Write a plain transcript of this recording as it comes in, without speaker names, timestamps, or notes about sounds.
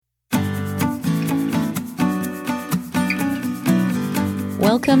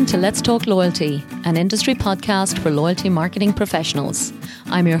Welcome to Let's Talk Loyalty, an industry podcast for loyalty marketing professionals.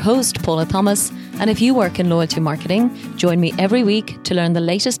 I'm your host, Paula Thomas, and if you work in loyalty marketing, join me every week to learn the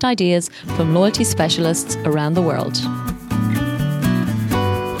latest ideas from loyalty specialists around the world.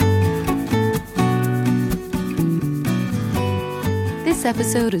 This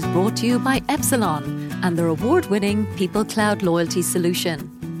episode is brought to you by Epsilon and their award-winning People Cloud loyalty solution.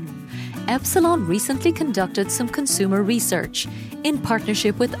 Epsilon recently conducted some consumer research in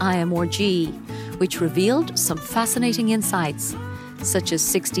partnership with IMRG, which revealed some fascinating insights, such as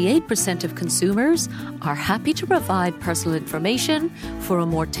 68% of consumers are happy to provide personal information for a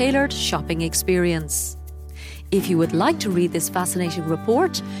more tailored shopping experience. If you would like to read this fascinating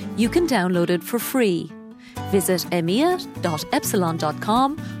report, you can download it for free. Visit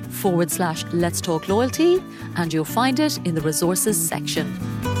emia.epsilon.com/Let's Talk Loyalty and you'll find it in the resources section.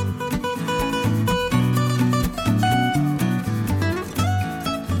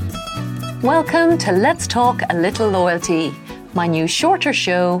 Welcome to Let's Talk a Little Loyalty, my new shorter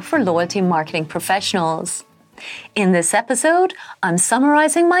show for loyalty marketing professionals. In this episode, I'm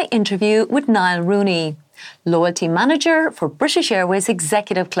summarising my interview with Niall Rooney, Loyalty Manager for British Airways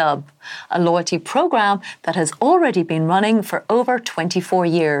Executive Club, a loyalty programme that has already been running for over 24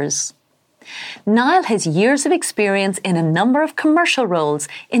 years. Niall has years of experience in a number of commercial roles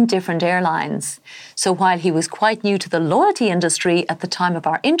in different airlines. So while he was quite new to the loyalty industry at the time of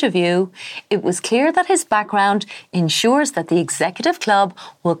our interview, it was clear that his background ensures that the Executive Club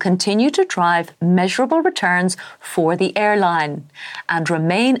will continue to drive measurable returns for the airline and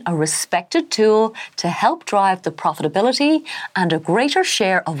remain a respected tool to help drive the profitability and a greater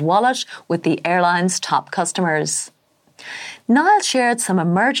share of wallet with the airline's top customers. Niall shared some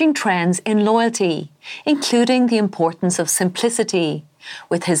emerging trends in loyalty, including the importance of simplicity,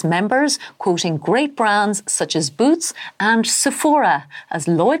 with his members quoting great brands such as Boots and Sephora as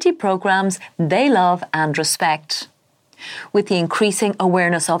loyalty programs they love and respect. With the increasing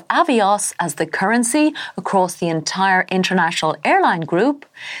awareness of Avios as the currency across the entire international airline group,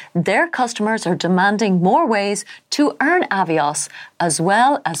 their customers are demanding more ways to earn Avios as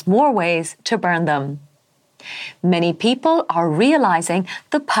well as more ways to burn them. Many people are realising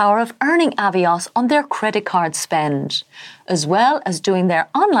the power of earning Avios on their credit card spend, as well as doing their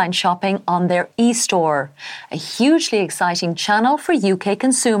online shopping on their e-store, a hugely exciting channel for UK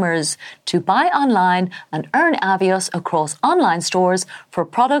consumers to buy online and earn Avios across online stores for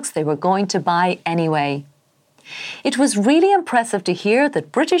products they were going to buy anyway. It was really impressive to hear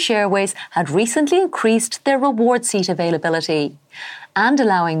that British Airways had recently increased their reward seat availability and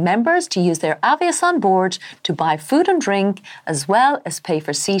allowing members to use their Avios on board to buy food and drink as well as pay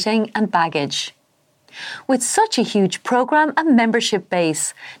for seating and baggage. With such a huge programme and membership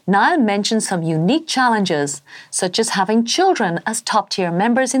base, Niall mentioned some unique challenges, such as having children as top-tier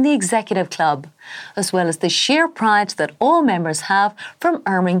members in the Executive Club, as well as the sheer pride that all members have from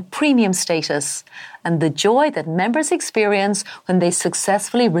earning premium status, and the joy that members experience when they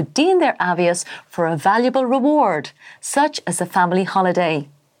successfully redeem their Avios for a valuable reward, such as a family holiday.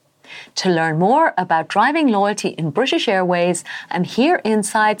 To learn more about driving loyalty in British Airways and hear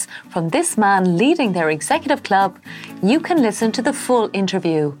insights from this man leading their Executive Club, you can listen to the full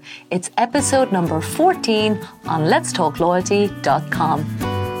interview. It's episode number 14 on letstalkloyalty.com.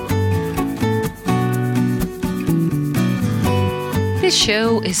 This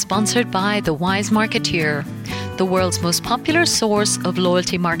show is sponsored by The Wise Marketeer, the world's most popular source of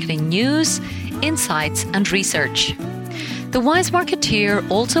loyalty marketing news, insights and research. The Wise Marketeer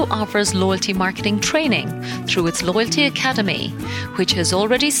also offers loyalty marketing training through its Loyalty Academy, which has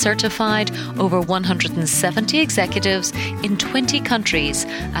already certified over 170 executives in 20 countries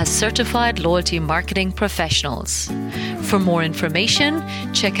as certified loyalty marketing professionals. For more information,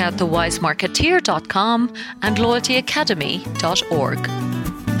 check out thewisemarketeer.com and loyaltyacademy.org.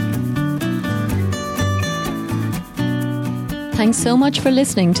 Thanks so much for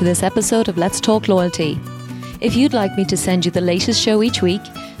listening to this episode of Let's Talk Loyalty. If you'd like me to send you the latest show each week,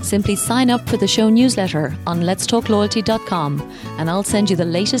 simply sign up for the show newsletter on letstalkloyalty.com and I'll send you the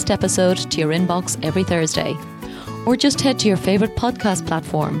latest episode to your inbox every Thursday. Or just head to your favourite podcast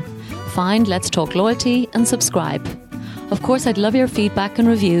platform, find Let's Talk Loyalty and subscribe. Of course, I'd love your feedback and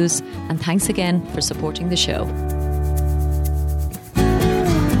reviews, and thanks again for supporting the show.